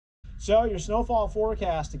So your snowfall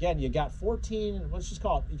forecast, again, you got 14, let's just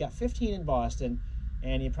call it, you got 15 in Boston,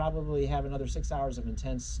 and you probably have another 6 hours of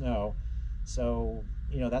intense snow. So,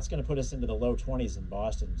 you know, that's going to put us into the low 20s in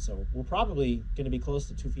Boston. So we're probably going to be close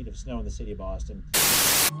to 2 feet of snow in the city of Boston.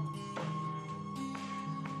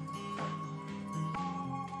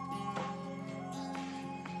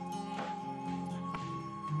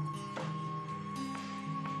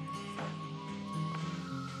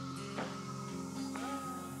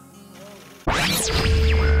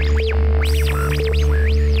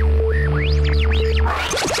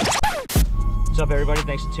 What's up, everybody?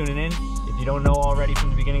 Thanks for tuning in. If you don't know already from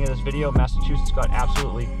the beginning of this video, Massachusetts got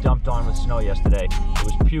absolutely dumped on with snow yesterday. It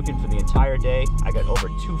was puking for the entire day. I got over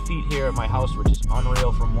 2 feet here at my house, which is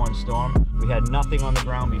unreal from one storm. We had nothing on the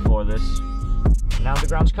ground before this, and now the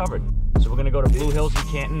ground's covered. So we're gonna go to Blue Hills in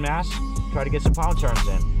Canton, Mass, try to get some pound turns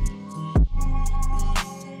in.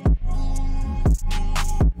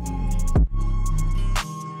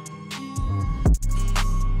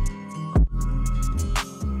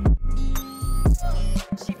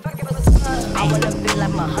 I wanna be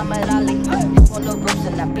like Muhammad Ali. On the ropes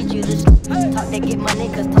and I beat you to sleep. Talk they get money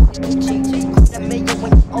cause talk is cheap. A million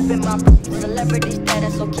when you open my celebrity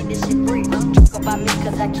status, so keep this shit free. Talk about me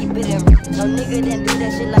cause I keep it in. No nigga didn't do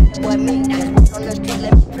that shit like that boy me. On the street,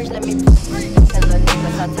 let me preach, let me preach. Cause a nigga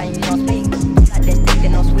sometimes you don't speak. Like that stick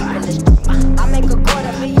and no sweep in the street. I make a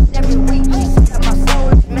quarter million every week. My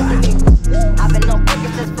soul is making me. I've been on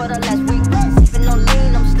Percocets for the last week. Even on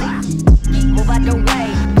lean, I'm sleep. Move out the way.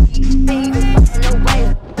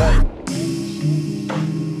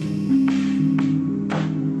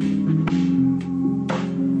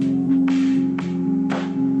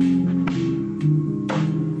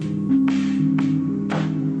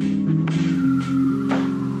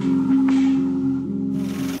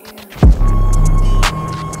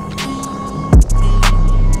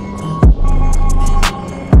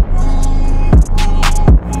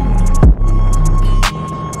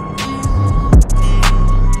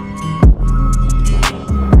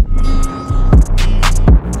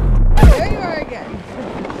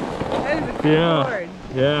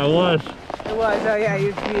 Yeah, it was. It was, oh yeah,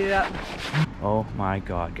 you beat it up. Oh my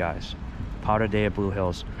God, guys. Powder day at Blue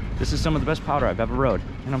Hills. This is some of the best powder I've ever rode,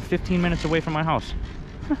 and I'm 15 minutes away from my house.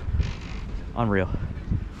 Unreal.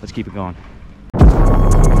 Let's keep it going.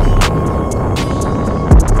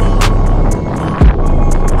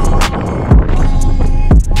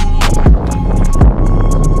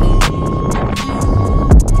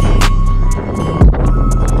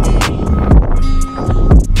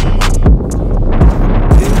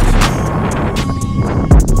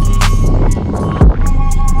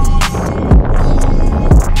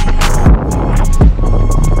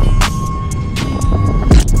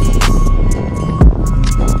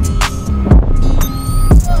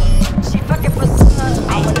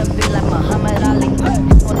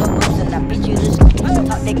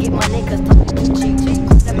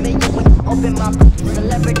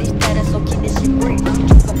 Celebrity status, so keep this shit free.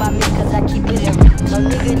 Talk about me cause I keep it in. No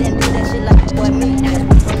nigga didn't do that shit like boy me.